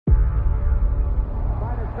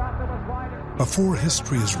Before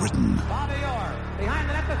history is written,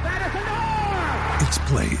 it's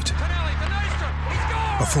played.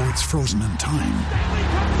 Before it's frozen in time,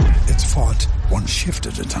 it's fought one shift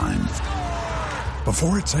at a time.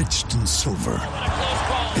 Before it's etched in silver,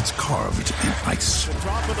 it's carved in ice.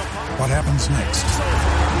 What happens next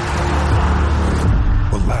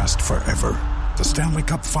will last forever. The Stanley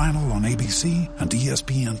Cup Final on ABC and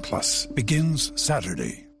ESPN Plus begins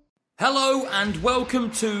Saturday. Hello and welcome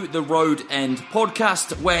to the Road End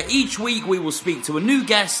podcast, where each week we will speak to a new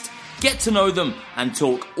guest, get to know them and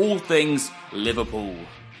talk all things Liverpool.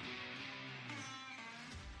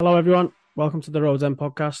 Hello everyone, welcome to the Road End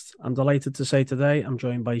podcast. I'm delighted to say today I'm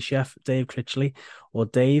joined by Chef Dave Critchley, or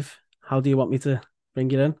Dave. How do you want me to bring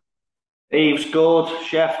you in? Dave's good,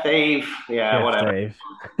 Chef Dave. Yeah, Chef whatever.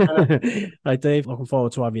 Dave. Right, Dave, looking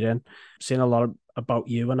forward to have you in. Seen a lot about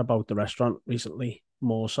you and about the restaurant recently,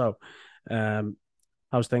 more so.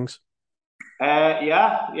 How's things?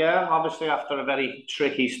 Yeah. Obviously, after a very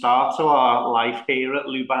tricky start to our life here at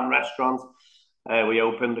Luban Restaurant, we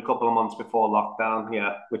opened a couple of months before lockdown.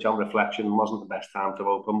 Yeah, which on reflection wasn't the best time to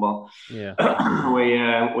open, but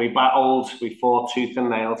yeah, we battled, we fought tooth and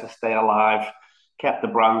nail to stay alive, kept the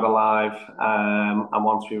brand alive, and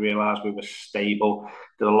once we realised we were stable,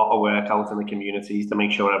 did a lot of work out in the communities to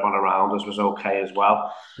make sure everyone around us was okay as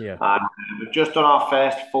well. Yeah, and we've just done our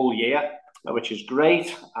first full year, which is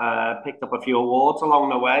great. Picked up a few awards along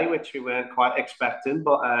the way, which we weren't quite expecting,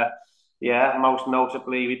 but most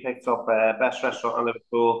notably we picked up Best Restaurant in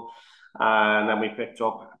Liverpool, and then we picked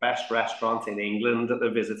up Best Restaurant in England at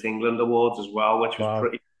the Visit England Awards as well, which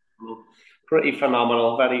was pretty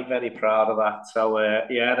phenomenal. Very, very proud of that. So,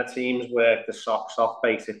 the team's worked the socks off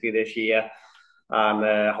basically this year.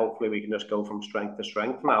 And hopefully we can just go from strength to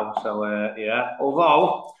strength now. So,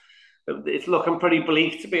 although it's looking pretty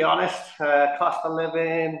bleak, to be honest. Cost of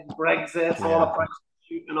living, Brexit, all the prices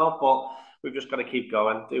shooting up. But we've just got to keep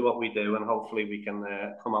going, do what we do, and hopefully we can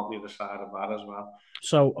come out the other side of that as well.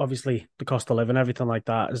 So, obviously, the cost of living, everything like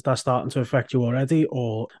that, is that starting to affect you already?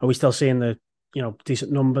 Or are we still seeing the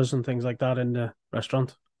decent numbers and things like that in the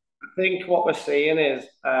restaurant? I think what we're seeing is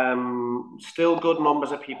still good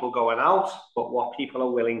numbers of people going out, but what people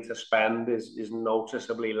are willing to spend is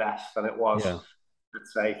noticeably less than it was,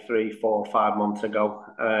 let's say, 3, 4, 5 months ago,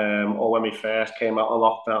 or when we first came out of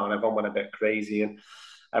lockdown. Everyone went a bit crazy and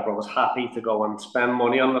everyone was happy to go and spend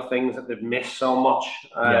money on the things that they've missed so much.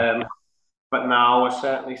 But now we're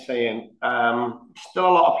certainly seeing still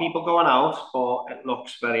a lot of people going out, but it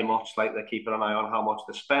looks very much like they're keeping an eye on how much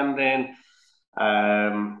they're spending,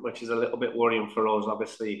 which is a little bit worrying for us.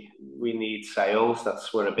 Obviously, we need sales.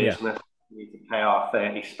 We're a business. We need to pay our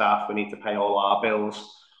 30 staff. We need to pay all our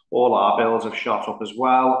bills. All our bills have shot up as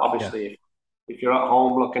well. Obviously, if you're at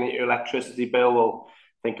home looking at your electricity bill, well,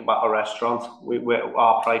 think about a restaurant.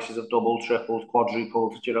 Our prices have doubled, tripled,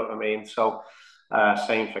 quadrupled. Do you know what I mean? So,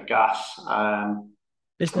 same for gas.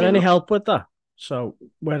 Is there any help with that? So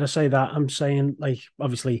when I say that, I'm saying, like,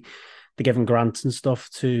 obviously they're giving grants and stuff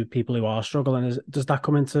to people who are struggling. Does that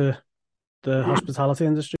come into the hospitality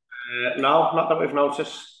industry? No, not that we've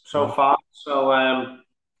noticed so far. So,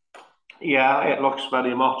 it looks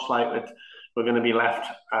very much like we're going to be left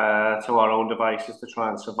to our own devices to try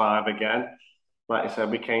and survive again. Like I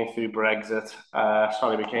said, we came through Brexit.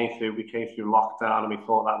 We came through lockdown, and we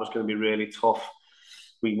thought that was going to be really tough.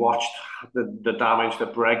 We watched the damage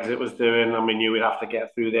that Brexit was doing, and we knew we'd have to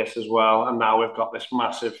get through this as well. And now we've got this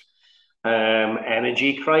massive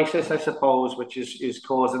energy crisis, I suppose, which is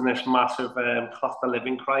causing this massive cost of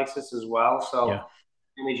living crisis as well. So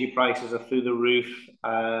energy prices are through the roof.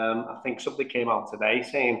 I think something came out today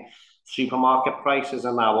saying supermarket prices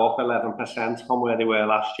are now up 11% from where they were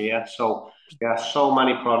last year. So so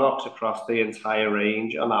many products across the entire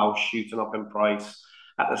range are now shooting up in price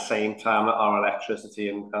at the same time that our electricity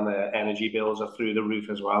and energy bills are through the roof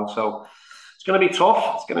as well. So it's going to be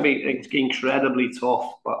tough. It's going to be incredibly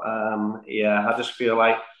tough. But I just feel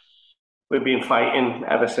like we've been fighting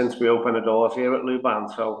ever since we opened the doors here at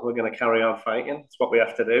Luban. So we're going to carry on fighting. It's what we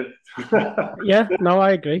have to do.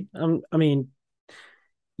 I agree. I mean,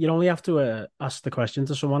 you only have to ask the question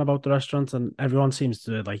to someone about the restaurant, and everyone seems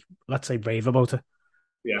to, like, let's say, rave about it.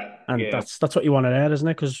 That's what you want to hear, isn't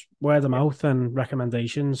it? Because word of mouth and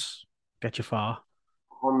recommendations get you far.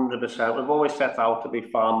 100%. We've always set out to be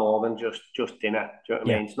far more than just dinner. Do you know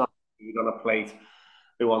what I mean? It's not food on a plate.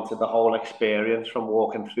 We wanted the whole experience, from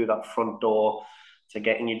walking through that front door to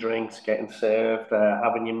getting your drinks, getting served,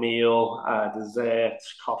 having your meal,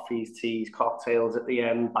 desserts, coffees, teas, cocktails at the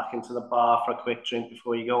end, back into the bar for a quick drink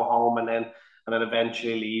before you go home, and then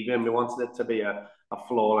eventually leaving. We wanted it to be a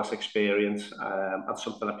flawless experience, and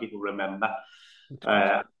something that people remember.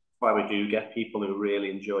 Why we do get people who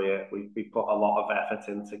really enjoy it. We put a lot of effort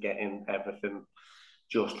into getting everything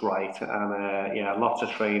just right, and lots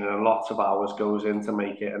of training and lots of hours goes in to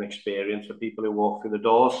make it an experience for people who walk through the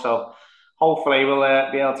doors. So hopefully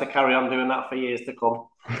we'll be able to carry on doing that for years to come.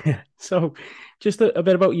 So just a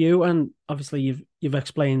bit about you, and obviously you've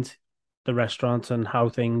explained the restaurant and how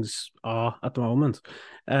things are at the moment.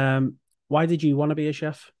 Why did you want to be a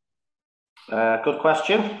chef? Good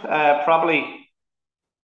question. Probably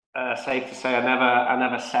safe to say I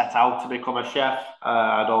never set out to become a chef.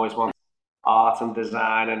 I'd always wanted art and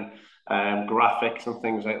design and graphics and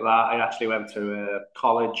things like that. I actually went to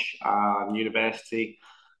college and university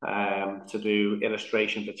to do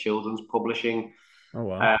illustration for children's publishing. Oh,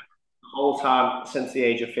 wow. The whole time since the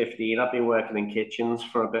age of 15, I've been working in kitchens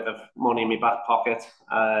for a bit of money in my back pocket,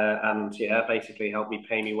 and basically helped me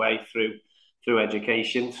pay my way through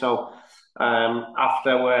education. So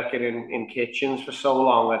after working in kitchens for so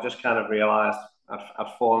long, I just kind of realised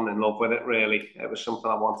I'd fallen in love with it, really. It was something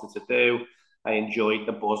I wanted to do. I enjoyed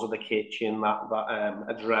the buzz of the kitchen, that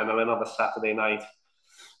adrenaline of a Saturday night.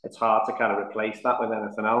 It's hard to kind of replace that with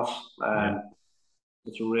anything else.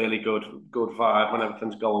 It's a really good vibe when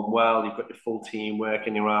everything's going well. You've got your full team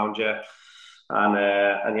working around you,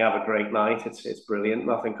 and you have a great night. It's brilliant.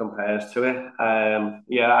 Nothing compares to it.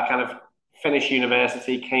 I kind of finished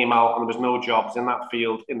university, came out, and there was no jobs in that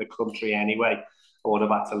field in the country anyway. I would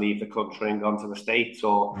have had to leave the country and gone to the States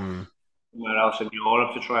or somewhere else in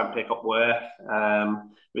Europe to try and pick up work.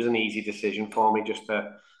 It was an easy decision for me just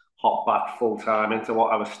to hop back full time into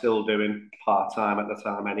what I was still doing part time at the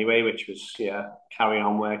time anyway, which was carry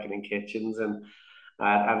on working in kitchens, and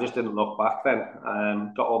I just didn't look back then.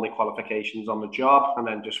 Got all my qualifications on the job, and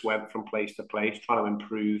then just went from place to place, trying to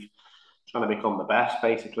improve, trying to become the best,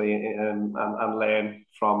 basically, and learn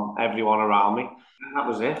from everyone around me. And that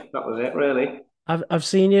was it. That was it, really. I've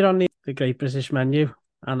seen you on the Great British Menu,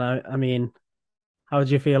 and I mean, how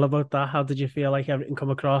did you feel about that? How did you feel like everything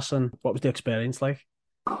come across, and what was the experience like?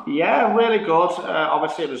 Yeah, really good.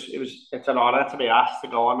 Obviously, it's an honour to be asked to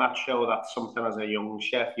go on that show. That's something as a young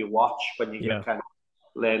chef you watch when you get kind of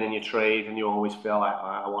learning your trade, and you always feel like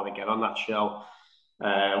I want to get on that show.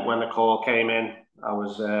 When the call came in, I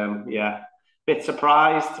was a bit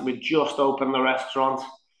surprised. We just opened the restaurant.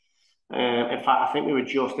 In fact, I think we were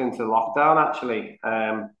just into lockdown actually,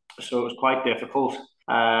 so it was quite difficult.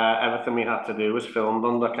 Everything we had to do was filmed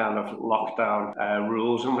under kind of lockdown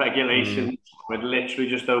rules and regulations. We'd literally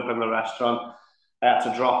just opened the restaurant. I had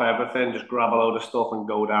to drop everything, just grab a load of stuff and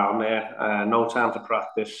go down there. No time to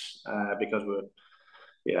practice because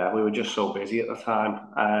we were just so busy at the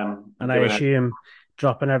time. And I assume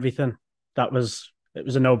dropping everything, it was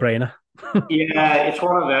a no-brainer. Yeah, it's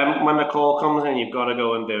one of them. When the call comes in, you've got to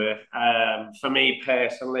go and do it. For me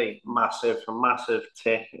personally, massive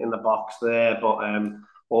tick in the box there. But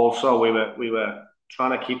also, we were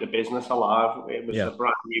trying to keep the business alive. It was a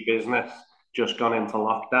brand new business, just gone into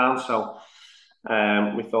lockdown. So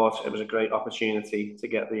we thought it was a great opportunity to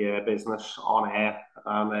get the business on air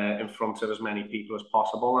and in front of as many people as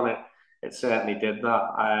possible. And it certainly did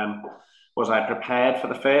that. Was I prepared for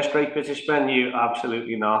the first Great British Menu?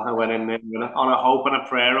 Absolutely not. I went in there on a hope and a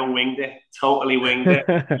prayer and winged it. Totally winged it.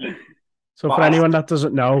 So but for anyone that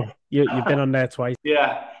doesn't know, you've been on there twice.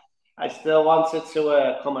 Yeah. I still wanted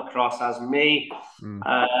to come across as me.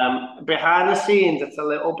 Behind the scenes, it's a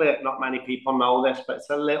little bit, not many people know this, but it's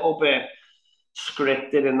a little bit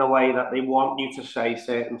scripted in the way that they want you to say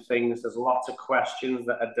certain things. There's lots of questions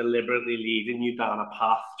that are deliberately leading you down a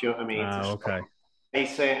path. Do you know what I mean? Okay. Say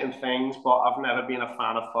certain things, but I've never been a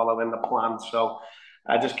fan of following the plan, so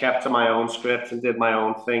I just kept to my own script and did my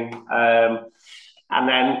own thing. And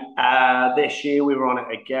then this year we were on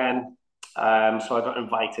it again, so I got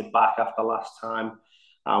invited back after last time.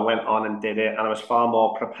 I went on and did it, and I was far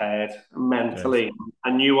more prepared mentally. Yes.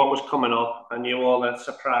 I knew what was coming up. I knew all the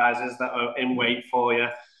surprises that are in wait for you.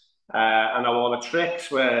 I know all the tricks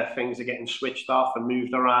where things are getting switched off and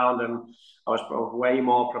moved around, and I was way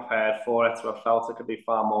more prepared for it, so I felt I could be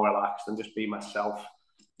far more relaxed and just be myself.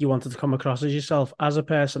 You wanted to come across as yourself, as a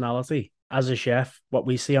personality, as a chef. What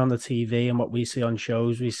we see on the TV and what we see on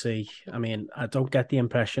shows, I mean, I don't get the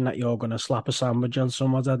impression that you're going to slap a sandwich on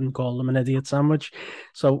someone's head and call them an idiot sandwich.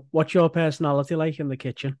 So what's your personality like in the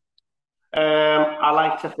kitchen? I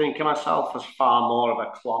like to think of myself as far more of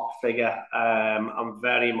a clock figure. I'm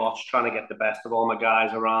very much trying to get the best of all my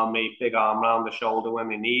guys around me, big arm round the shoulder when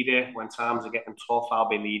they need it. When times are getting tough, I'll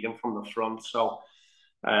be leading from the front. So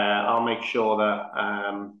I'll make sure that,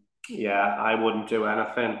 I wouldn't do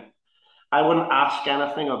anything I wouldn't ask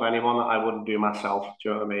anything of anyone that I wouldn't do myself. Do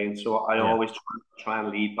you know what I mean? So I always try and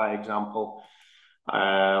lead by example.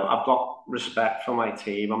 I've got respect for my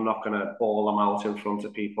team. I'm not going to bawl them out in front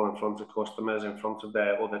of people, in front of customers, in front of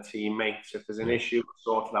their other teammates. If there's an issue,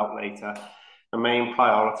 we'll sort it out later. The main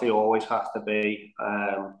priority always has to be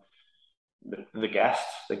the guest.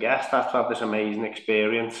 The guest has to have this amazing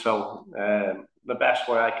experience. So the best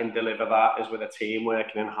way I can deliver that is with a team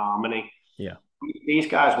working in harmony. Yeah. These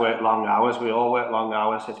guys work long hours. We all work long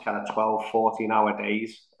hours. It's kind of 12, 14-hour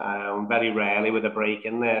days. Very rarely with a break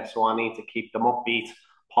in there. So I need to keep them upbeat,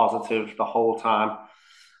 positive the whole time.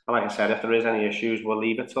 And like I said, if there is any issues, we'll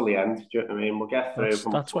leave it till the end. Do you know what I mean? We'll get through.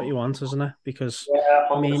 That's what you want, isn't it? Because,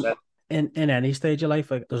 I mean, in any stage of life,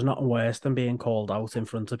 like, there's nothing worse than being called out in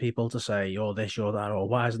front of people to say, you're this, you're that, or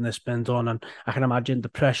why hasn't this been done? And I can imagine the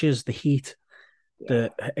pressures, the heat,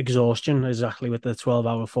 the exhaustion, exactly with the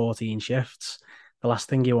 12-hour, 14 shifts. The last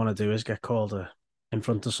thing you want to do is get called in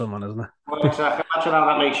front of someone, isn't it? Well, exactly. Imagine how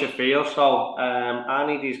that makes you feel. So I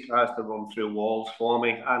need these guys to run through walls for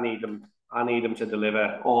me. I need them to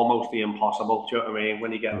deliver almost the impossible. Do you know what I mean?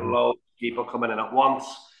 When you get loads of people coming in at once,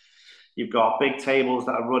 you've got big tables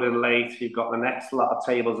that are running late. You've got the next lot of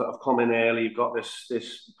tables that have come in early. You've got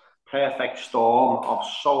this perfect storm of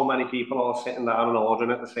so many people all sitting down and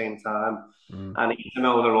ordering at the same time. And you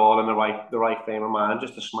know they're all in the right frame of mind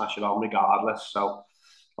just to smash it on regardless. So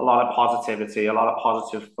a lot of positivity, a lot of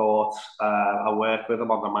positive thoughts. I work with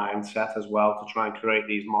them on the mindset as well to try and create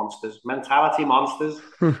these monsters, mentality monsters.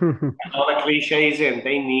 All the cliches in,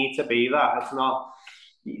 they need to be that. It's not,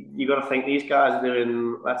 you got to think these guys are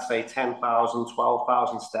doing, let's say, 10,000,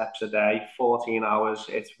 12,000 steps a day, 14 hours.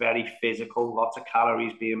 It's very physical, lots of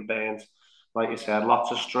calories being burnt. Like you said,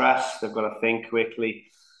 lots of stress. They've got to think quickly.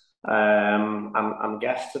 And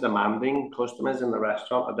guests are demanding. Customers in the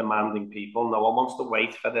restaurant are demanding people. No one wants to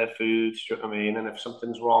wait for their food. You know what I mean? And if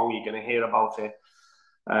something's wrong, you're going to hear about it.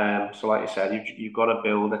 So like you said, you've got to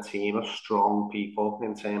build a team of strong people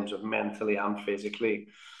in terms of mentally and physically.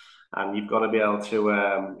 And you've got to be able to,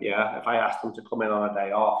 if I ask them to come in on a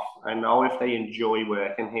day off, I know if they enjoy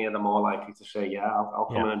working here, they're more likely to say, I'll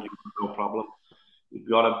come in and do it, no problem. You've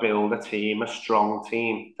got to build a team, a strong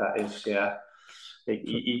team that is,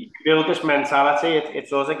 you build this mentality.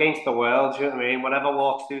 It's us against the world. You know what I mean? Whatever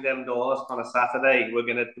walks through them doors on a Saturday, we're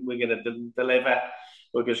gonna deliver.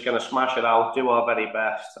 We're just gonna smash it out, do our very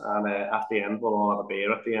best, and at the end we'll all have a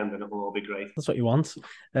beer at the end, and it will all be great. That's what you want.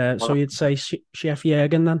 So you'd say Chef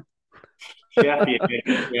Jürgen then? Chef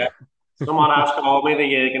Jürgen, yeah. Someone else called me the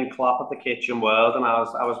Jürgen Klopp of the kitchen world, and I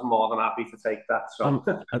was more than happy to take that. So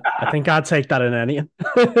I think I'd take that in any.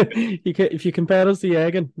 If you compare us to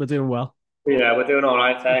Jürgen, we're doing well. Yeah, we're doing all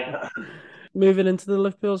right, eh? Moving into the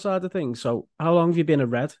Liverpool side of things. So how long have you been a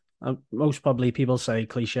Red? Most probably people say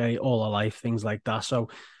cliche, all our life, things like that. So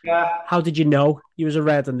how did you know you was a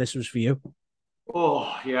Red and this was for you?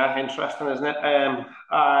 Oh, yeah, interesting, isn't it?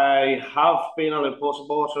 I have been a Liverpool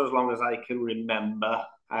supporter as long as I can remember.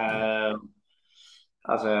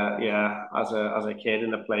 As a kid in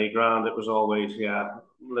the playground, it was always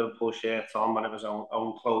Liverpool shirts on when it was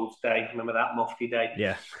own clothes day. Remember that Mufti day?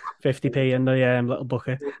 Yeah, 50p in the little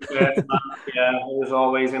bucket. It was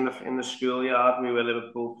always in the schoolyard. We were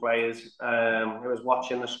Liverpool players. I was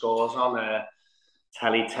watching the scores on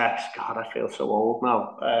teletext. God, I feel so old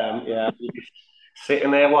now.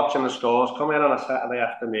 Sitting there watching the scores come in on a Saturday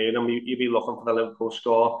afternoon, and you'd be looking for the Liverpool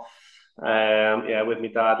score. With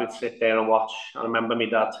my dad, we'd sit there and watch. I remember my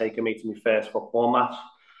dad taking me to my first football match.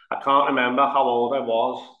 I can't remember how old I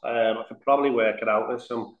was. I could probably work it out with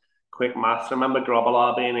some quick maths. I remember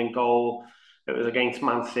Grobbelaar being in goal. It was against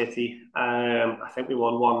Man City. I think we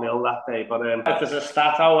won 1-0 that day. But if there's a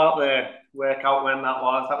stat out there, work out when that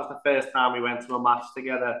was. That was the first time we went to a match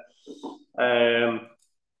together. And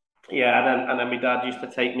then my dad used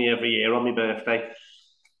to take me every year on my birthday.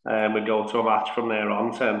 We'd go to a match from there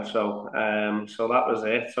on, so that was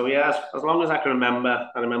it. So as long as I can remember,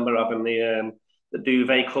 I remember having the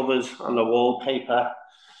duvet covers on the wallpaper.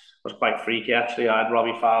 It was quite freaky actually. I had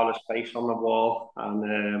Robbie Fowler's face on the wall,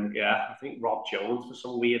 and I think Rob Jones for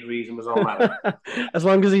some weird reason was on that. As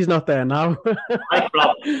long as he's not there now. Like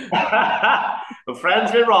Rob. I'm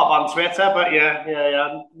friends with Rob on Twitter, but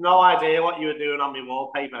no idea what you were doing on my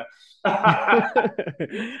wallpaper.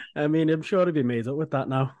 I mean, I'm sure he'd be made up with that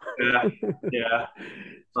now. Yeah.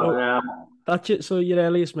 That's it. So your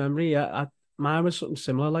earliest memory, mine was something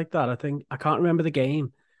similar like that. I think I can't remember the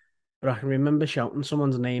game, but I can remember shouting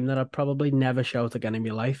someone's name that I'd probably never shout again in my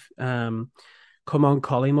life. Come on,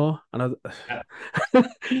 Collymore. And I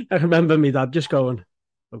remember me dad just going,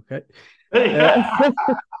 okay.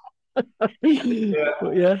 But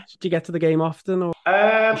yeah, did you get to the game often, or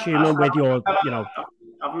assuming with your,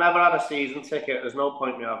 I've never had a season ticket. There's no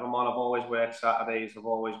point me having one. I've always worked Saturdays. I've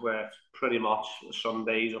always worked pretty much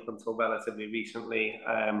Sundays up until relatively recently.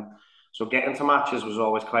 So getting to matches was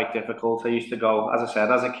always quite difficult. I used to go, as I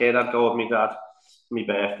said, as a kid, I'd go with my dad. My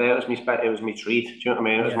birthday, it was my treat. Do you know what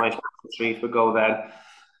I mean? It was my special treat. We'd go then.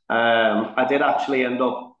 I did actually end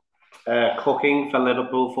up cooking for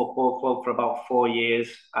Liverpool Football Club for about 4 years.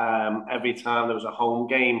 Every time there was a home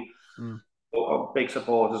game, big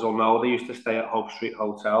supporters will know they used to stay at Hope Street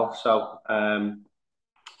Hotel. So, and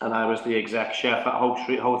I was the exec chef at Hope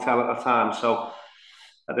Street Hotel at the time. So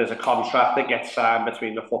there's a contract that gets signed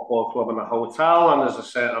between the football club and the hotel, and there's a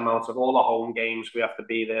certain amount of all the home games we have to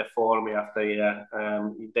be there for, and we have to.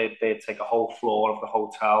 They'd take a whole floor of the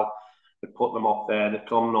hotel, they'd put them up there, they'd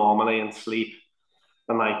come normally and sleep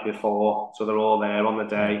the night before, so they're all there on the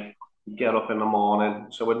day. Get up in the morning.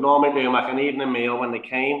 So we'd normally do like an evening meal when they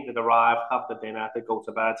came. They'd arrive, have the dinner, they'd go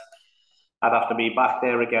to bed. I'd have to be back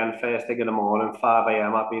there again first thing in the morning, 5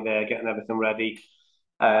 a.m. I'd be there getting everything ready.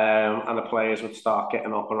 And the players would start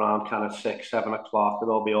getting up around kind of 6, 7 o'clock. They'd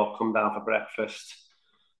all be up, come down for breakfast.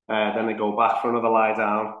 Then they go back for another lie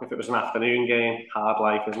down. If it was an afternoon game, hard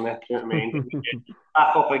life, isn't it? Do you know what I mean?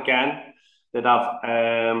 Back up again. They'd have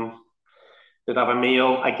a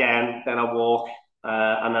meal again, then a walk,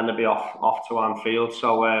 and then they'd be off to Anfield.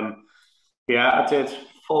 So I did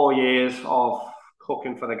 4 years of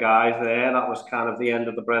cooking for the guys there. That was kind of the end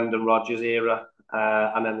of the Brendan Rodgers era,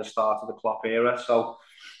 and then the start of the Klopp era. So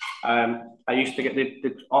I used to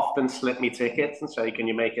they'd often slip me tickets and say, "Can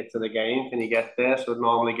you make it to the game? Can you get there?" So I'd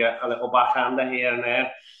normally get a little backhander here and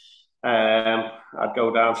there. I'd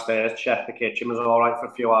go downstairs, check the kitchen was all right for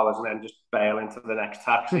a few hours, and then just bail into the next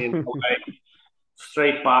taxi and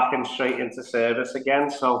straight back and straight into service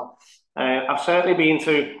again. So I've certainly been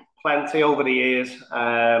to plenty over the years.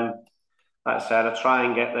 Like I said, I try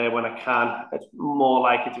and get there when I can. It's more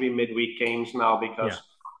likely to be midweek games now because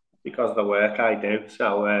of the work I do.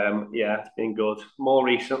 So it's been good. More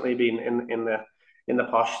recently, been in the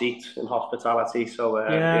posh seats in hospitality. So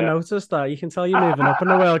I noticed that. You can tell you're moving up in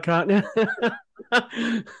the world, can't you?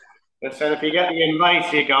 So if you get the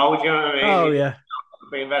invite, you go. Do you know what I mean? Oh yeah.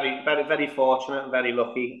 Been very, very, very fortunate and very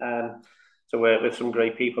lucky to work with some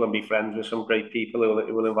great people and be friends with some great people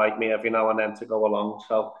who will invite me every now and then to go along.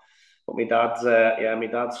 So, but my dad's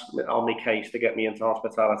on my case to get me into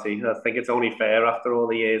hospitality. I think it's only fair after all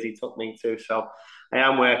the years he took me to. So I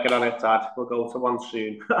am working on it, Dad. We'll go to one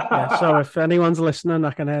soon. So if anyone's listening,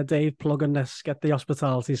 I can hear Dave plugging this, get the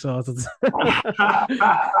hospitality sorted.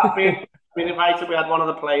 I've been invited. We had one of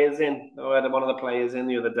the players in. We had one of the players in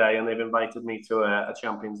the other day, and they've invited me to a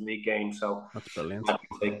Champions League game. So that's brilliant.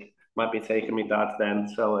 Might be taking me dad then.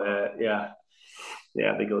 So it'd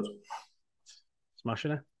be good.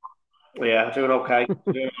 Smashing it. Yeah, doing okay.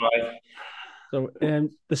 Doing all right. So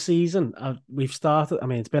the season we've started. I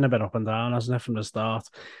mean, it's been a bit up and down, hasn't it, from the start?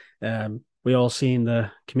 We all seen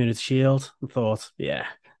the Community Shield and thought,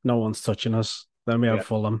 no one's touching us. Then we had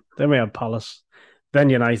Fulham. Then we had Palace. Then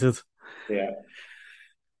United. Yeah.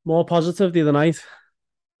 More positive the other night.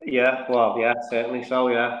 Yeah, well, yeah, certainly so.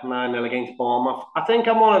 Yeah, 9-0 against Bournemouth. I think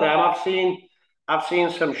I'm one of them. I've seen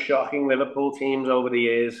some shocking Liverpool teams over the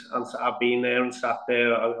years, and I've been there and sat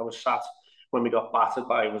there. I was sat when we got battered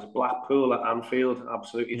by Blackpool at Anfield.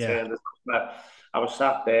 Absolutely turned us. I was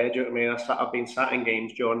sat there. Do you know what I mean? I've been sat in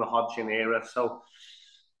games during the Hodgson era, so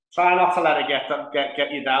try not to let it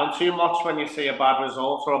get you down too much when you see a bad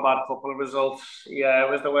result or a bad couple of results. Yeah,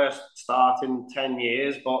 it was the worst start in 10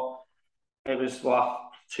 years, but it was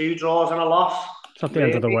 2 draws and a loss. It's not the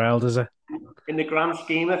end of the world, is it? In the grand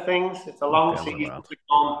scheme of things, it's a long season to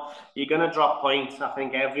come. You're going to drop points. I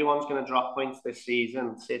think everyone's going to drop points this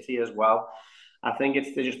season, City as well. I think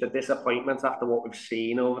it's just a disappointment after what we've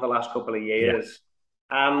seen over the last couple of years.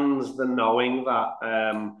 And the knowing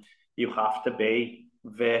that you have to be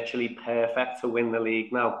virtually perfect to win the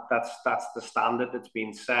league now. That's the standard that's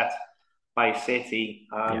been set by City.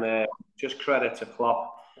 And just credit to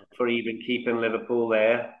Klopp for even keeping Liverpool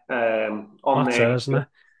there on there, isn't it?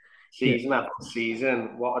 Season after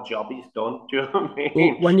season. What a job he's done. Do you know what I mean?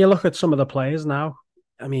 Well, when you look at some of the players now,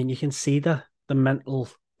 I mean, you can see the mental,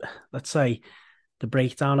 let's say, the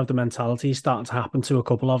breakdown of the mentality is starting to happen to a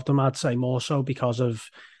couple of them. I'd say more so because of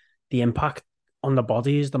the impact on the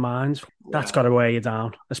bodies, the minds. That's got to weigh you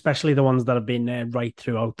down, especially the ones that have been there right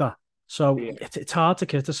throughout that. So it's hard to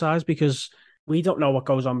criticise because we don't know what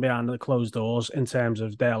goes on behind the closed doors in terms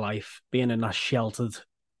of their life, being in that sheltered.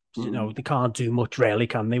 You know, they can't do much really,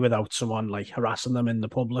 can they, without someone like harassing them in the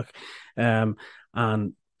public. And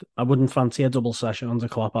I wouldn't fancy a double session under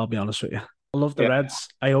Klopp, I'll be honest with you. I love the Reds.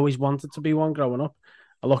 I always wanted to be one growing up.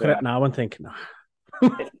 I look at it now and think, no.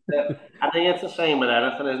 I think it's the same with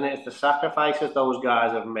anything, isn't it? It's the sacrifices those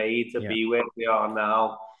guys have made to be where they are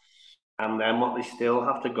now, and then what they still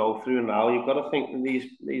have to go through now. You've got to think that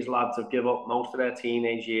these lads have given up most of their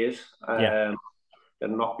teenage years. They're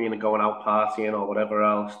not being going out partying or whatever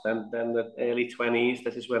else. Then the early 20s,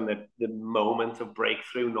 this is when the moment of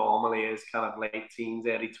breakthrough normally is, kind of late teens,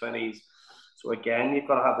 early 20s. So again, you've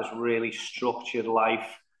got to have this really structured life.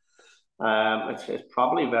 It's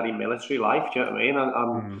probably very military life. Do you know what I mean?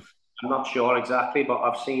 I'm not sure exactly, but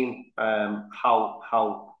I've seen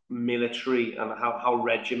how military and how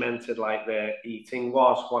regimented like their eating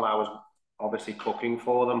was when I was obviously cooking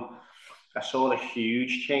for them. I saw the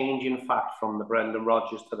huge change, in fact, from the Brendan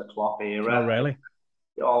Rodgers to the Klopp era. Oh, really?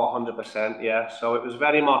 Oh, 100%, yeah. So it was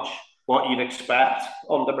very much what you'd expect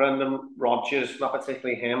under Brendan Rodgers, not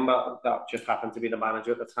particularly him, but that just happened to be the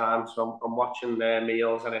manager at the time. So I'm watching their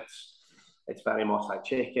meals, and it's very much like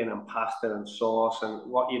chicken and pasta and sauce and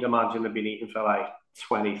what you'd imagine they've been eating for like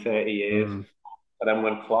 20, 30 years. But then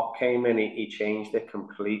when Klopp came in, he changed it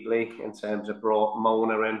completely in terms of brought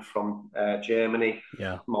Mona in from Germany.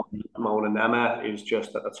 Yeah. Mona Nemeth, who's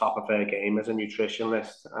just at the top of her game as a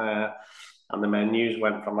nutritionist. And the menus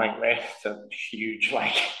went from like this to huge,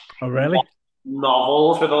 like... Oh, really?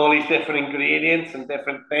 Novels with all these different ingredients and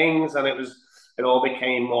different things. And it all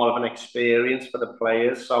became more of an experience for the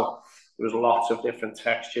players. So there was lots of different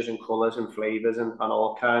textures and colours and flavours and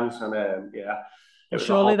all kinds. And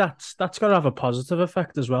surely that's got to have a positive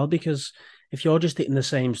effect as well, because if you're just eating the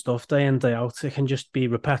same stuff day in, day out, it can just be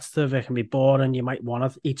repetitive, it can be boring, you might want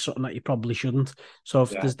to eat something that you probably shouldn't. So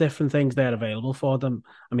if there's different things there available for them,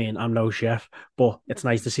 I mean, I'm no chef, but it's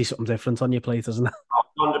nice to see something different on your plate, isn't it?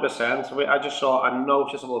 100%. I just saw a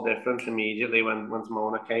noticeable difference immediately when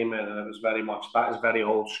Mona came in, and it was very much, that is very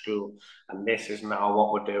old school, and this is now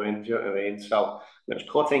what we're doing, do you know what I mean? So it was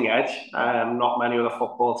cutting edge. Not many other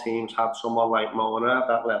football teams had someone like Mona at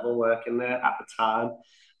that level working there at the time.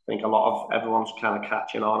 I think everyone's kind of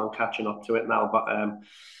catching on and catching up to it now, but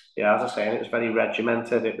as I was saying, it was very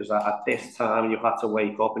regimented. It was at this time you had to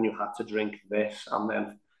wake up and you had to drink this, and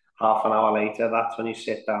then half an hour later, that's when you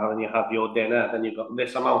sit down and you have your dinner. Then you've got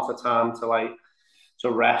this amount of time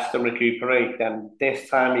to rest and recuperate. Then this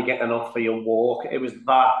time you get enough for your walk. It was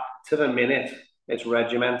that to the minute. It's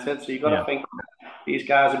regimented. So you've got to think, these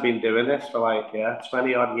guys have been doing this for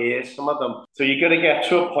 20 odd years, some of them. So you've got to get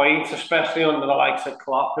to a point, especially under the likes of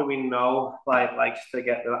Klopp, who we know likes to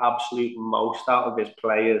get the absolute most out of his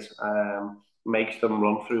players, makes them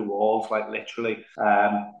run through walls, literally.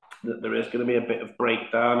 There is going to be a bit of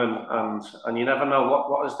breakdown, and you never know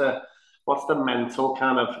what's the mental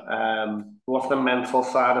kind of what's the mental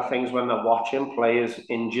side of things when they're watching players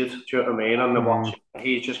injured. Do you know what I mean? And they're watching,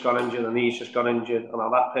 he's just got injured and he's just got injured and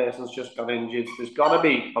that person's just got injured. There's got to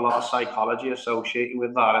be a lot of psychology associated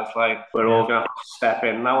with that. It's like we're all going to step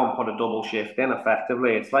in now and put a double shift in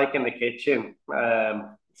effectively. It's like in the kitchen.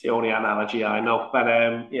 It's the only analogy I know. But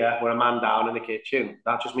we're a man down in the kitchen.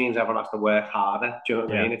 That just means everyone has to work harder. Do you know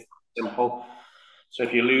what I mean? It's simple. So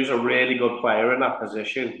if you lose a really good player in that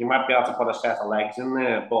position, you might be able to put a set of legs in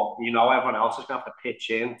there, but everyone else is going to have to pitch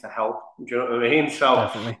in to help. Do you know what I mean? So,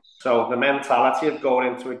 definitely. So the mentality of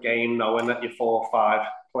going into a game knowing that you're 4 or 5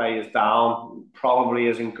 players down probably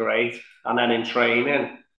isn't great. And then in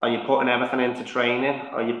training, are you putting everything into training?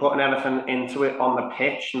 Are you putting everything into it on the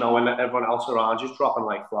pitch, knowing that everyone else around you is dropping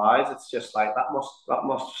like flies? It's just like that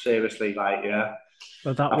must seriously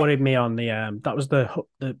But that worried me on the that was the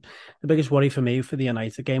biggest worry for me for the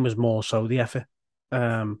United game was more so the effort.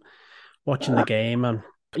 Watching the game, and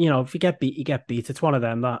if you get beat, you get beat. It's one of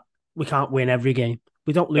them that we can't win every game.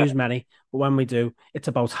 We don't lose many, but when we do, it's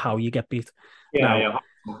about how you get beat.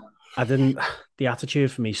 The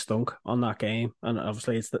attitude for me stunk on that game, and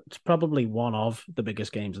obviously it's probably one of the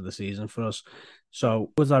biggest games of the season for us.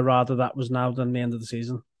 So would I rather that was now than the end of the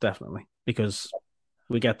season? Definitely, because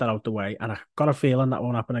we get that out the way, and I got a feeling that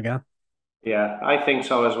won't happen again. Yeah, I think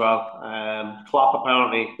so as well. Klopp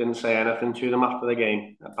apparently didn't say anything to them after the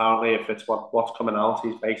game. Apparently, if it's what's coming out,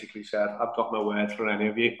 he's basically said, I've got no words for any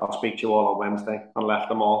of you. I'll speak to you all on Wednesday, and left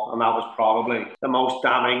them all. And that was probably the most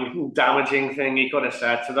damaging thing he could have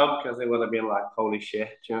said to them, because they would have been like, holy shit,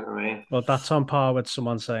 do you know what I mean? Well, that's on par with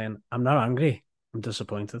someone saying, I'm not angry, I'm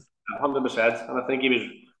disappointed. 100%. And I think he was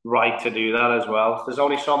right to do that as well. There's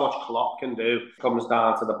only so much Klopp can do. It comes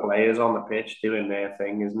down to the players on the pitch doing their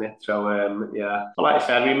thing, isn't it? So yeah, but like I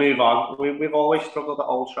said, we move on. We've always struggled at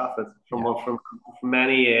Old Trafford from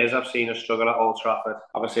many years. I've seen us struggle at Old Trafford.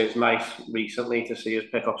 Obviously, it's nice recently to see us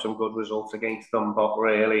pick up some good results against them, but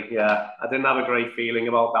really, yeah, I didn't have a great feeling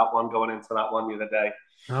about that one going into that one the other day.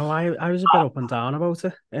 No, I was a bit up and down about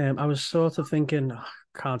it. I was sort of thinking, oh,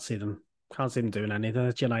 can't see them doing anything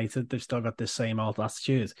at United. They've still got this same old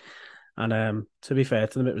attitude. And to be fair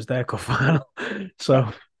to them, it was their cup final, so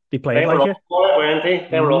they played like it. For it, weren't they?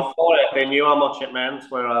 They were up for it. They knew how much it meant,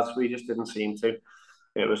 whereas we just didn't seem to.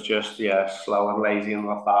 It was just, yeah, slow and lazy and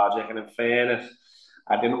lethargic. And in fairness,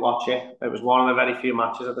 I didn't watch it. It was one of the very few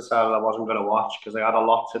matches I decided I wasn't going to watch because I had a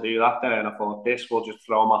lot to do that day. And I thought, this will just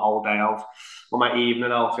throw my whole day out or my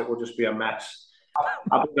evening out. It will just be a mess.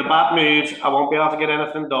 I'll be in a bad mood. I won't be able to get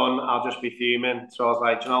anything done. I'll just be fuming. So I was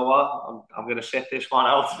like, you know what? I'm going to sit this one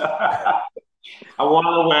out. I'm one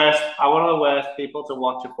of the worst people to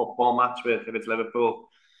watch a football match with if it's Liverpool.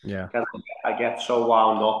 Yeah, I get so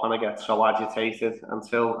wound up and I get so agitated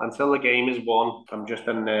until the game is won. I'm just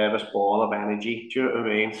a nervous ball of energy. Do you know what I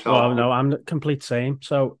mean? So, well, no, I'm the complete same.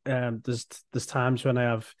 So there's times when I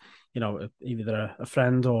have, either a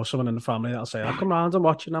friend or someone in the family that'll say, "I'll come round and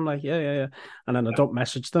watch," and I'm like, yeah, and then I don't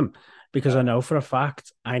message them because I know for a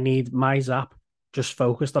fact I need my zap just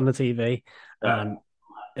focused on the TV, and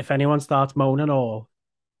if anyone starts moaning or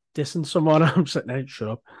dissing someone, I'm sitting there, shut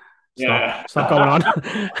up. Stop going on.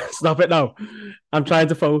 Stop it now. I'm trying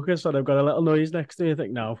to focus and I've got a little noise next to me. I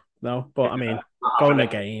think, no. But I mean, go in the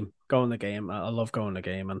game. I love going the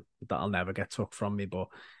game and that'll never get took from me. But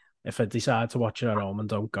if I decide to watch it at home and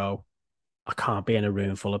don't go, I can't be in a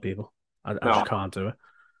room full of people. I just can't do it.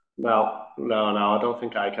 No, I don't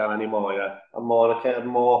think I can anymore. Yeah, I'm more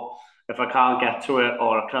if I can't get to it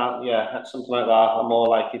or I can't, something like that. I'm more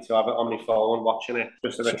likely to have it on my phone, watching it,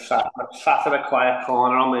 just sat in a quiet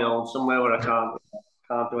corner on my own somewhere where I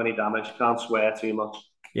can't do any damage, can't swear too much.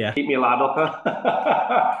 Yeah, keep me lad up,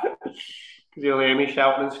 because you'll hear me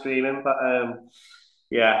shouting and screaming. But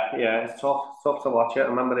yeah, it's tough to watch it. I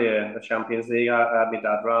remember the Champions League. I had my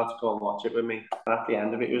dad round to go and watch it with me. And at the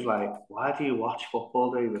end of it, he was like, "Why do you watch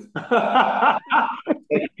football, David?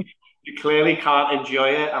 You clearly can't enjoy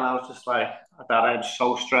it." And I was just like, "Dad, I'm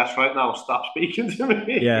so stressed right now. Stop speaking to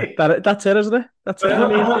me." Yeah, that's it, isn't it? That's it.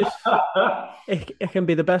 I mean, it can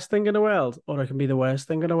be the best thing in the world, or it can be the worst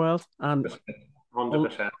thing in the world, and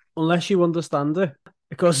 100%. Unless you understand it,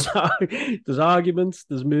 because there's arguments,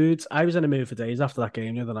 there's moods. I was in a mood for days after that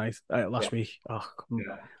game the other night, last week.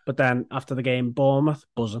 But then after the game, Bournemouth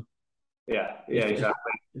buzzing. Yeah, exactly.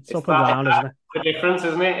 It's up and down, isn't it? The difference,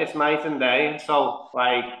 isn't it? It's night and day. So,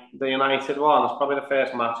 like the United one, it's probably the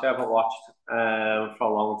first match I ever watched for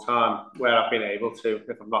a long time where I've been able to,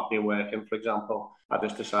 if I've not been working, for example. I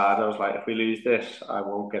just decided, I was like, if we lose this, I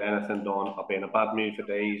won't get anything done. I'll be in a bad mood for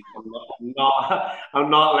days. I'm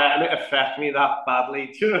not letting it affect me that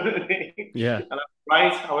badly. Do you know what I mean? Yeah. And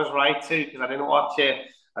I was right too, because I didn't watch it.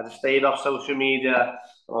 I just stayed off social media.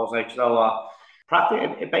 And I was like, you know what?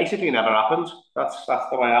 Practically, it basically never happened. That's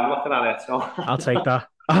the way I'm looking at it. So I'll take that.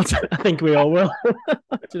 I think we all will. Do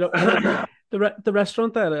you know, the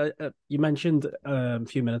restaurant there you mentioned a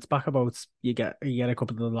few minutes back about you get a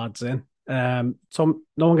couple of the lads in. So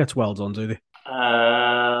no one gets well done, do they?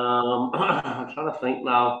 I'm trying to think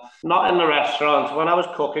now. Not in the restaurant. When I was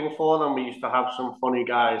cooking for them, we used to have some funny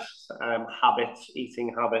guys,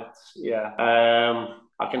 eating habits. Yeah.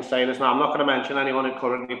 I can say this now. I'm not going to mention anyone who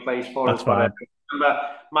currently plays for us. But remember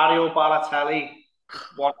Mario Balotelli,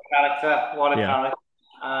 what a character.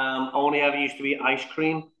 Only ever used to eat ice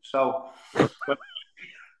cream. So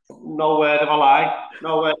no word of a lie.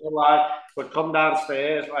 Would come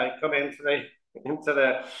downstairs, come into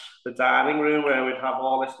the dining room where we'd have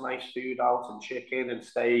all this nice food out and chicken and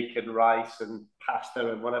steak and rice and pasta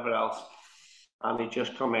and whatever else. And he'd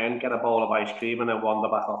just come in, get a bowl of ice cream and then wander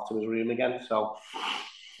back off to his room again. So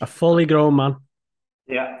a fully grown man.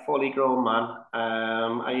 Yeah, fully grown man.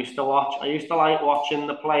 I used to like watching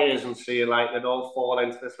the players and see they'd all fall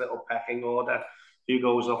into this little pecking order. Who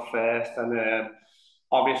goes up first? And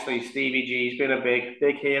obviously Stevie G's been a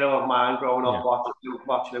big hero of mine growing up,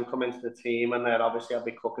 watching him come into the team, and then obviously I'd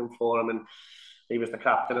be cooking for him, and he was the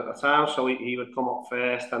captain at the time, so he would come up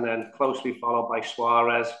first, and then closely followed by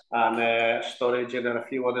Suarez and Sturridge, and then a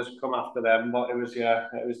few others come after them. But it was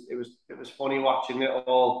funny watching it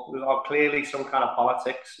all. It was all clearly some kind of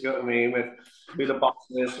politics, you know what I mean, with who the boss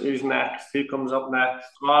is, who's next, who comes up next.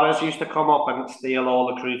 Suarez used to come up and steal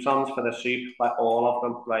all the croutons for the soup, like all of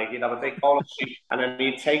them. Like he'd have a big bowl of soup, and then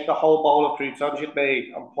he'd take the whole bowl of croutons you'd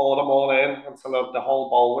made and pour them all in until the whole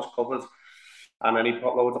bowl was covered. And then he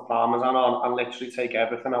put loads of parmesan on and literally take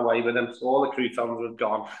everything away with him. So all the croutons were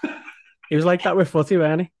gone. He was like that with footy,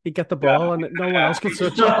 weren't he? He'd get the ball and no one else could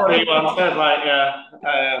touch it. He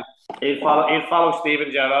wanted, he'd follow Steven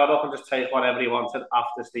Gerrard up and just take whatever he wanted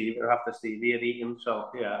after Stevie had eaten. So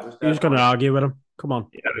yeah, he was going to argue with him. Come on.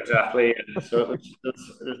 Yeah, exactly. Yeah. So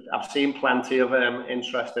I've seen plenty of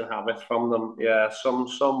interesting habits from them. Yeah, some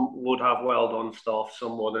would have well done stuff,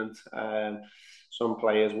 some wouldn't. Some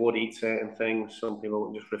players would eat certain things, some people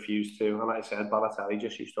would just refuse to. And like I said, Balotelli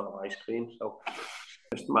just used to have ice cream, so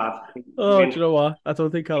just mad. Oh, do you know what? I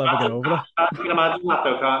don't think I'll ever get over that. You can imagine that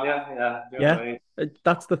though, can't you? Yeah. Yeah, I mean?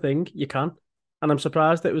 That's the thing, you can. And I'm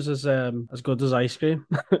surprised it was as good as ice cream.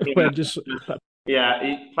 Players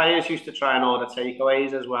used to try and order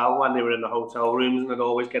takeaways as well when they were in the hotel rooms, and they'd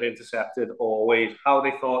always get intercepted, always. How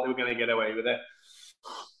they thought they were going to get away with it.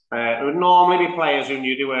 It would normally be players who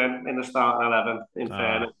knew they weren't in the starting 11, in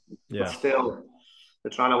fairness. Yeah. But still,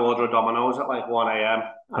 they're trying to order a Domino's at like 1 a.m.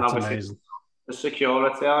 And that's obviously, amazing. The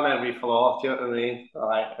security on every floor, do you know what I mean?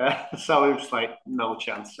 Like, so it was like, no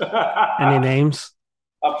chance. Any names?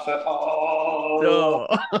 Absolutely.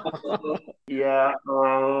 Yeah.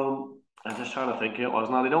 I'm just trying to think who it was.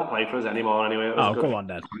 No, they don't play for us anymore anyway. Go on,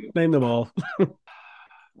 Dad. Name them all. I'm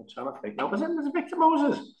trying to think. No, was it Victor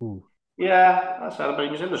Moses? Ooh. Yeah, that's it. But he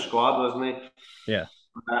was in the squad, wasn't he? Yeah.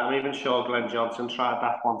 I'm even sure Glenn Johnson tried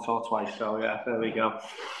that once or twice. So yeah, there we go.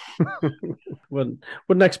 Wouldn't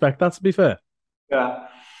expect that, to be fair. Yeah.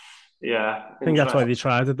 I think that's why they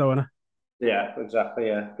tried it, though, innit? Yeah, exactly.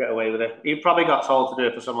 Yeah, get away with it. You probably got told to do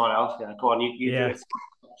it for someone else. Yeah, go on, you do it.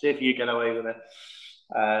 See if you get away with it.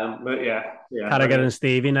 But yeah. Carragher and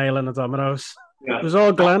Stevie nailing the Domino's. Yeah. It was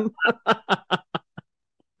all Glenn.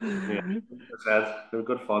 Yeah, they were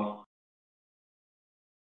good fun.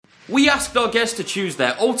 We asked our guests to choose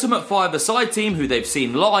their ultimate five-a-side team who they've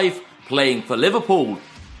seen live playing for Liverpool.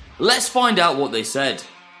 Let's find out what they said.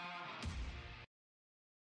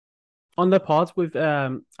 On the pod,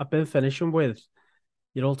 I've been finishing with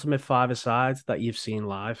your ultimate five-a-side that you've seen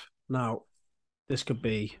live. Now, this could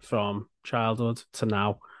be from childhood to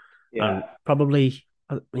now. Yeah. And probably,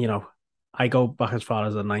 I go back as far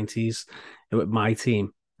as the 90s with my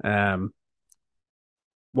team. What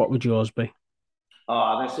would yours be?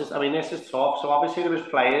 Oh, this is tough. So obviously there was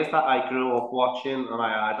players that I grew up watching and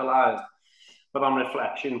I idolised, but on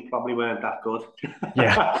reflection, probably weren't that good.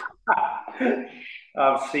 Yeah.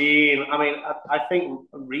 I think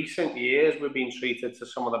in recent years we've been treated to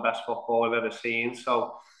some of the best football I've ever seen.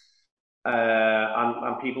 So,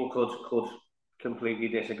 and people could completely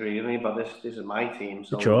disagree with me, but this is my team.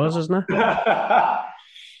 So it's yours, isn't it?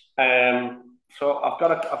 So I've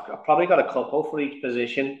probably got a couple for each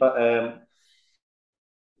position, but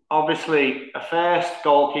obviously the first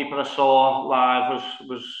goalkeeper I saw live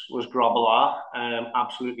was Grobbelaar,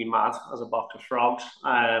 absolutely mad as a box of frogs.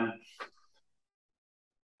 And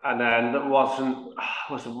then there was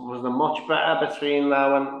there much better between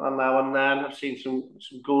now and then. I've seen some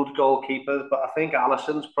good goalkeepers, but I think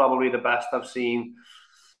Alisson's probably the best I've seen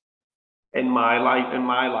in my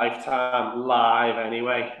lifetime live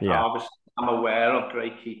anyway. Yeah. Obviously, I'm aware of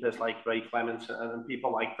great keepers like Ray Clements and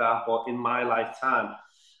people like that, but in my lifetime,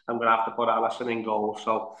 I'm going to have to put Alisson in goal.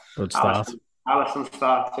 So good start. Alisson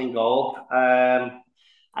starts in goal.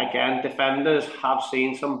 Again, defenders have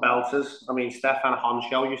seen some belters. I mean, Stefan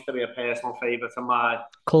Honshaw used to be a personal favourite of mine.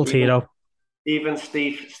 Cult hero. Even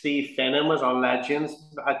Steve Finnan was on Legends.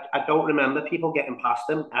 I don't remember people getting past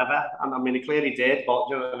him ever. And I mean, he clearly did, but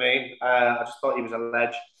do you know what I mean? I just thought he was a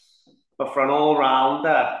ledge. But for an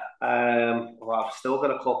all-rounder, I've still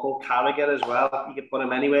got a couple. Carragher as well. You could put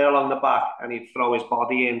him anywhere along the back and he'd throw his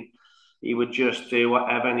body in. He would just do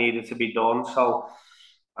whatever needed to be done. So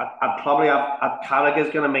I'd probably have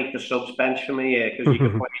Carragher's going to make the subs bench for me here because you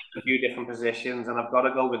can play a few different positions, and I've got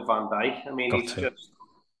to go with Van Dijk. I mean,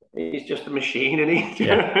 he's just a machine, isn't he?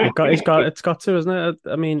 Yeah, it's got to, isn't it?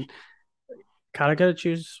 I mean, Carragher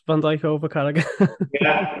choose Van Dijk over Carragher.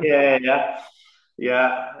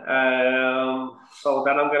 Yeah. So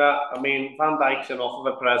then Van Dijk's enough of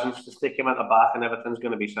a presence to stick him at the back, and everything's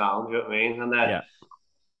going to be sound. You know what I mean? And then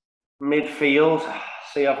midfield.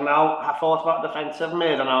 See, I thought about defensive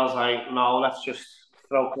mid, and I was like, no, let's just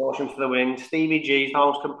throw caution to the wind. Stevie G's the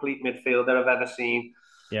most complete midfielder I've ever seen.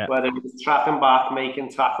 Yeah. Whether he was tracking back,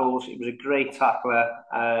 making tackles, he was a great tackler.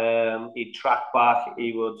 He'd track back,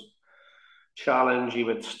 he would challenge, he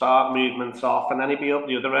would start movements off, and then he'd be up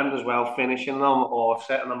the other end as well, finishing them or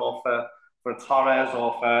setting them up for Torres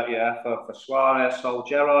or for Suarez. So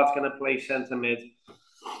Gerrard's going to play centre mid.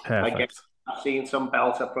 Perfect. I guess I've seen some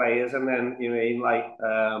belter players, and then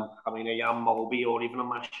a Jan Moby or even a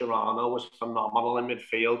Mascherano was phenomenal in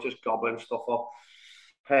midfield, just gobbling stuff up.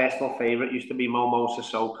 Personal favourite used to be Momo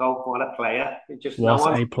Sissoko. What a player!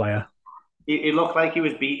 A player. He looked like he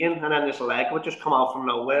was beaten, and then this leg would just come out from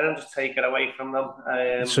nowhere and just take it away from them.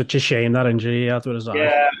 It's such a shame that injury he had with his eye.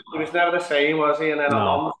 Yeah, he was never the same, was he? And then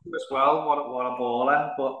Alonso as well. What a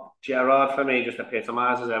baller! But Gerrard for me just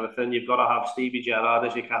epitomises everything. You've got to have Stevie Gerrard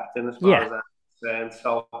as your captain, as far as that's concerned.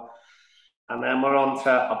 So, and then we're on to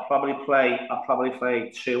I'll probably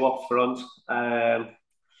play two up front.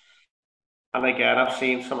 And again, I've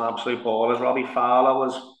seen some absolute ballers. Robbie Fowler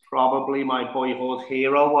was probably my boyhood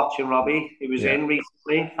hero watching Robbie. He was in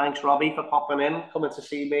recently. Thanks, Robbie, for popping in, coming to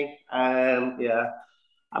see me.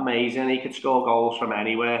 Amazing. He could score goals from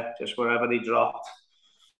anywhere, just wherever he dropped.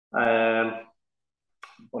 But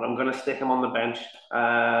I'm going to stick him on the bench.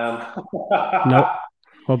 No,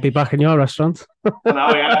 we'll be back in your restaurant.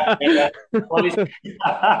 I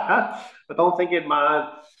don't think he'd mind.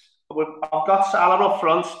 I've got Salah up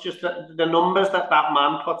front. Just the numbers that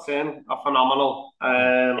man puts in are phenomenal.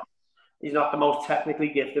 He's not the most technically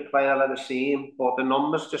gifted player I've ever seen, but the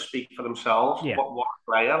numbers just speak for themselves. Yeah. What a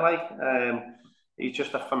player! He's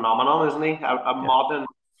just a phenomenon, isn't he? A modern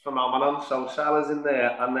phenomenon. So Salah's in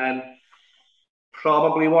there, and then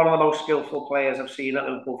probably one of the most skillful players I've seen at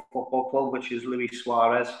Liverpool Football Club, which is Luis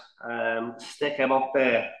Suarez. Stick him up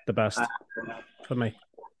there. The best for me.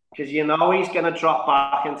 Because he's going to drop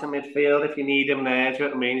back into midfield if you need him there. Do you know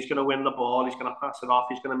what I mean? He's going to win the ball. He's going to pass it off.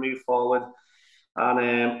 He's going to move forward.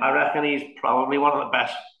 And I reckon he's probably one of the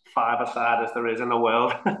best five-a-siders there is in the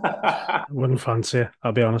world. Wouldn't fancy it,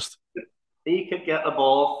 I'll be honest. He could get the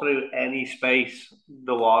ball through any space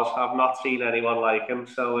there was. I've not seen anyone like him.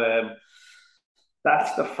 So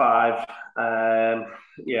that's the five.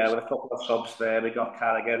 With a couple of subs there. We got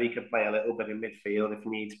Carragher. He could play a little bit in midfield if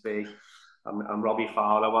needs be. And Robbie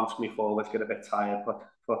Fowler wants me forwards, get a bit tired,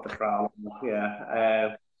 put the crown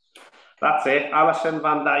on. That's it. Alisson,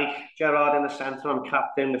 Van Dijk, Gerrard in the centre, and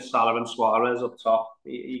captain with Salah and Suarez up top.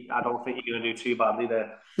 I don't think you're going to do too badly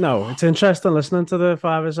there. No, it's interesting listening to the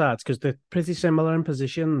five-a-sides because they're pretty similar in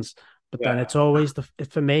positions, but then it's always,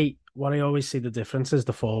 for me, what I always see the difference is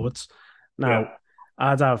the forwards. Now,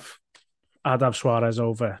 I'd have Suarez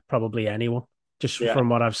over probably anyone, just from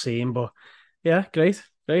what I've seen, but yeah, great.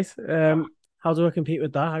 How do I compete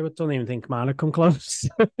with that? I don't even think mine would come close.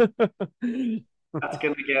 That's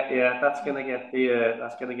gonna get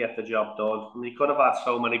the job done. I mean, you could have had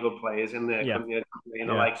so many good players in there, couldn't you?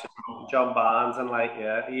 Like John Barnes and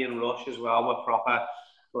Ian Rush as well were proper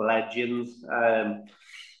legends.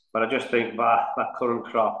 But I just think that current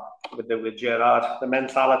crop with Gerrard, the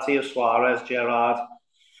mentality of Suarez, Gerrard,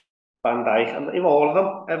 Van Dijk, and all of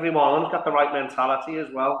them, every one of them's got the right mentality as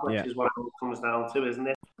well, which is what it all comes down to, isn't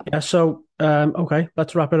it? Yeah, so, okay,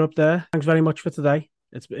 let's wrap it up there. Thanks very much for today.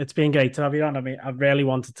 It's been great to have you on. I mean, I've really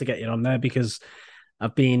wanted to get you on there because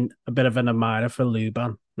I've been a bit of an admirer for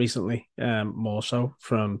Luban recently, more so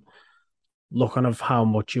from looking of how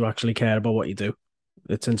much you actually care about what you do.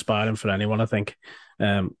 It's inspiring for anyone, I think.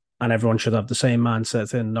 And everyone should have the same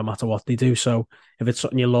mindset in no matter what they do. So if it's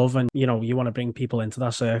something you love and, you want to bring people into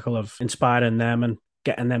that circle of inspiring them and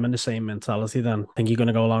getting them in the same mentality, then I think you're going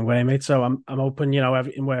to go a long way, mate. So I'm hoping,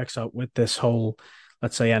 everything works out with this whole,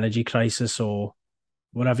 let's say, energy crisis or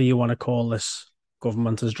whatever you want to call this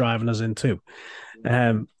government is driving us into.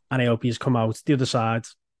 And I hope he's come out the other side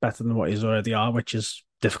better than what he's already are, which is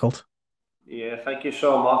difficult. Yeah, thank you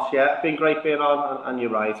so much. Yeah, it's been great being on, and you're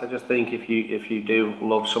right. I just think if you do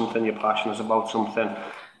love something, you're passionate about something,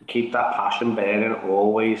 keep that passion burning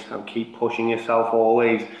always and keep pushing yourself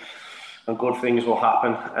always, and good things will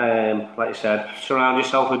happen. Like I said, surround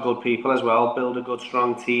yourself with good people as well, build a good,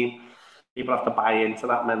 strong team. People have to buy into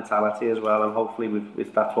that mentality as well, and hopefully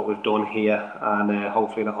that's what we've done here, and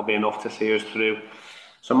hopefully that'll be enough to see us through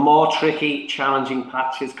some more tricky, challenging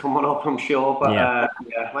patches coming up, I'm sure. But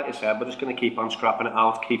like I said, we're just going to keep on scrapping it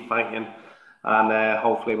out, keep fighting, and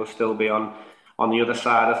hopefully we'll still be on the other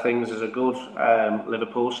side of things as a good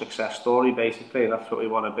Liverpool success story. Basically, that's what we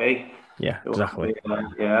want to be. Yeah, exactly.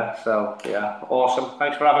 Awesome.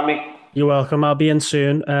 Thanks for having me. You're welcome. I'll be in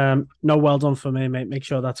soon. No, well done for me, mate. Make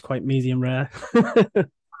sure that's quite medium rare.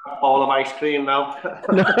 All of ice cream now.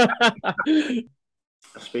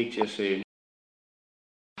 I'll speak to you soon.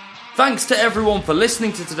 Thanks to everyone for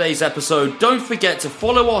listening to today's episode. Don't forget to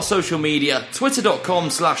follow our social media,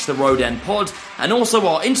 twitter.com/theroadendpod, and also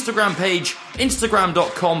our Instagram page,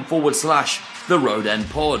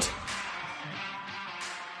 instagram.com/theroadendpod.